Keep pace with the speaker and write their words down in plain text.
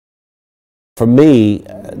For me,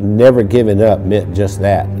 never giving up meant just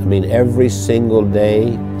that. I mean, every single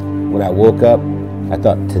day when I woke up, I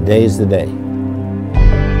thought, today's the day.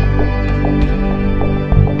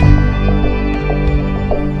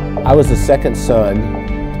 I was the second son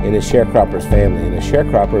in a sharecropper's family, and a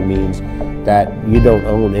sharecropper means that you don't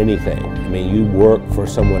own anything. I mean, you work for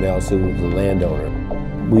someone else who was the landowner.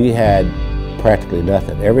 We had practically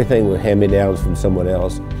nothing. Everything was hand-me-downs from someone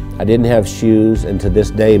else. I didn't have shoes, and to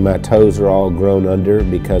this day my toes are all grown under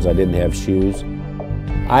because I didn't have shoes.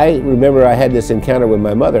 I remember I had this encounter with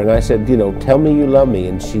my mother, and I said, you know, tell me you love me,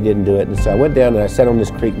 and she didn't do it. And so I went down and I sat on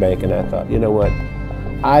this creek bank, and I thought, you know what?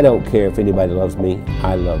 I don't care if anybody loves me,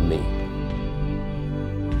 I love me.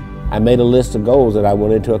 I made a list of goals that I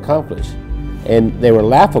wanted to accomplish, and they were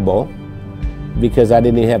laughable because I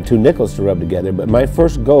didn't even have 2 nickels to rub together, but my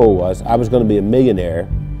first goal was I was going to be a millionaire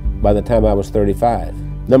by the time I was 35.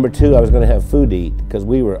 Number 2, I was going to have food to eat because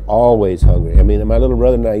we were always hungry. I mean, my little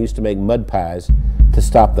brother and I used to make mud pies to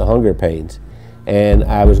stop the hunger pains, and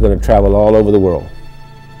I was going to travel all over the world.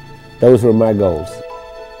 Those were my goals.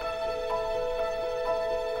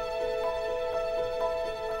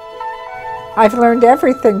 I've learned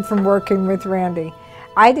everything from working with Randy.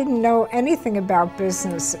 I didn't know anything about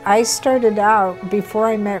business. I started out, before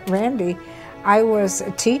I met Randy, I was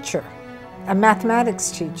a teacher, a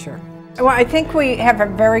mathematics teacher. Well, I think we have a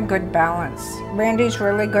very good balance. Randy's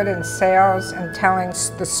really good in sales and telling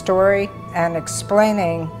the story and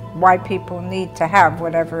explaining why people need to have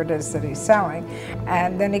whatever it is that he's selling.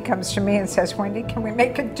 And then he comes to me and says, Wendy, can we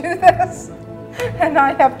make it do this? And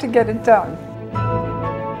I have to get it done.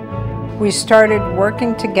 We started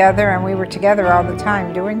working together, and we were together all the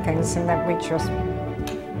time doing things, and that we just,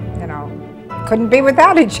 you know, couldn't be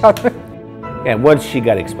without each other. And once she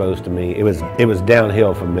got exposed to me, it was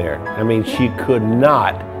downhill from there. I mean, she could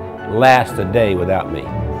not last a day without me.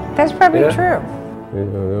 That's probably true.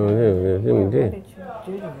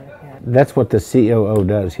 That's what the COO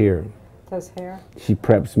does here. Does hair? She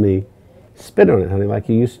preps me. Spit on it, honey, like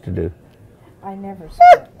you used to do. I never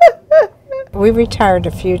spit. We retired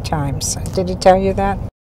a few times. Did he tell you that?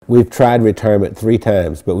 We've tried retirement 3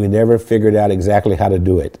 times, but we never figured out exactly how to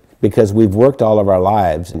do it because we've worked all of our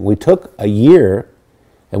lives. We took a year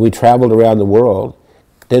and we traveled around the world.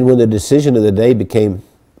 Then when the decision of the day became,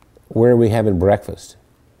 where are we having breakfast?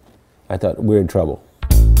 I thought, we're in trouble.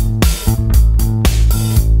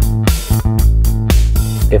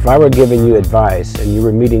 If I were giving you advice and you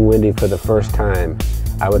were meeting Wendy for the first time,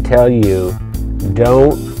 I would tell you,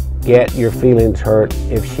 don't get your feelings hurt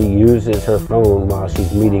if she uses her phone while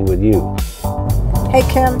she's meeting with you. Hey,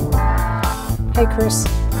 Kim. Hey, Chris.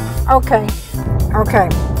 Okay. Okay.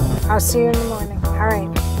 I'll see you in the morning. All right.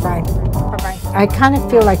 Bye. Bye-bye. I kind of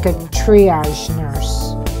feel like a triage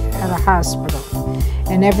nurse at a hospital.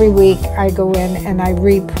 And every week I go in and I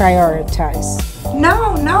reprioritize.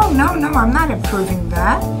 No, I'm not approving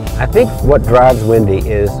that. I think what drives Wendy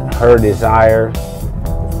is her desire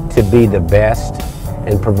to be the best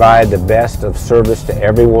and provide the best of service to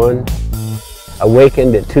everyone.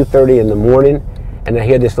 Awakened at 2:30 in the morning, and I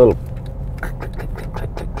hear this little click, click, click, click,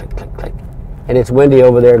 click, click, click, click, click. And it's Wendy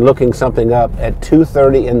over there looking something up at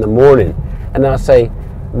 2:30 in the morning. And I'll say,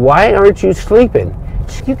 why aren't you sleeping?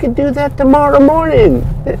 You can do that tomorrow morning.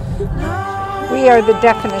 We are the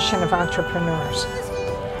definition of entrepreneurs.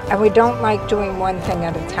 And we don't like doing one thing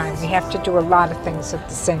at a time. We have to do a lot of things at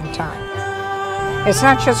the same time. It's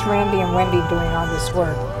not just Randy and Wendy doing all this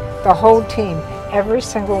work. The whole team, every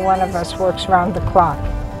single one of us works round the clock.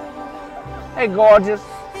 Hey, gorgeous.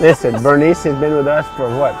 Listen, Bernice has been with us for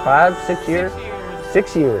what, 5, 6 years?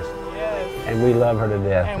 6 years. Yes. And we love her to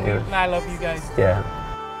death. And I love you guys. Yeah.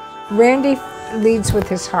 Randy leads with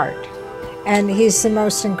his heart. And he's the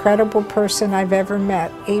most incredible person I've ever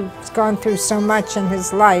met. He's gone through so much in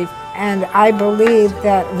his life. And I believe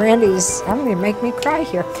that Randy's, I'm going to make me cry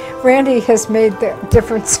here. Randy has made the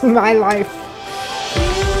difference in my life.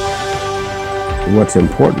 What's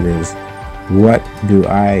important is, what do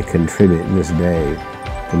I contribute in this day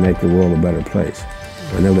to make the world a better place?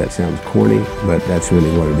 I know that sounds corny, but that's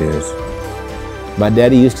really what it is. My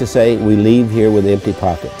daddy used to say, we leave here with empty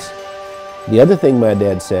pockets. The other thing my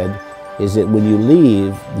dad said is that when you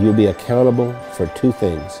leave, you'll be accountable for 2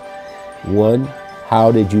 things. 1,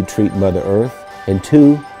 how did you treat Mother Earth? And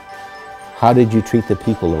 2, how did you treat the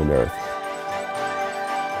people on Earth?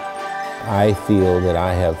 I feel that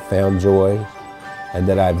I have found joy and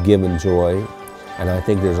that I've given joy, and I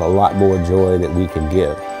think there's a lot more joy that we can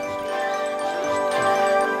give.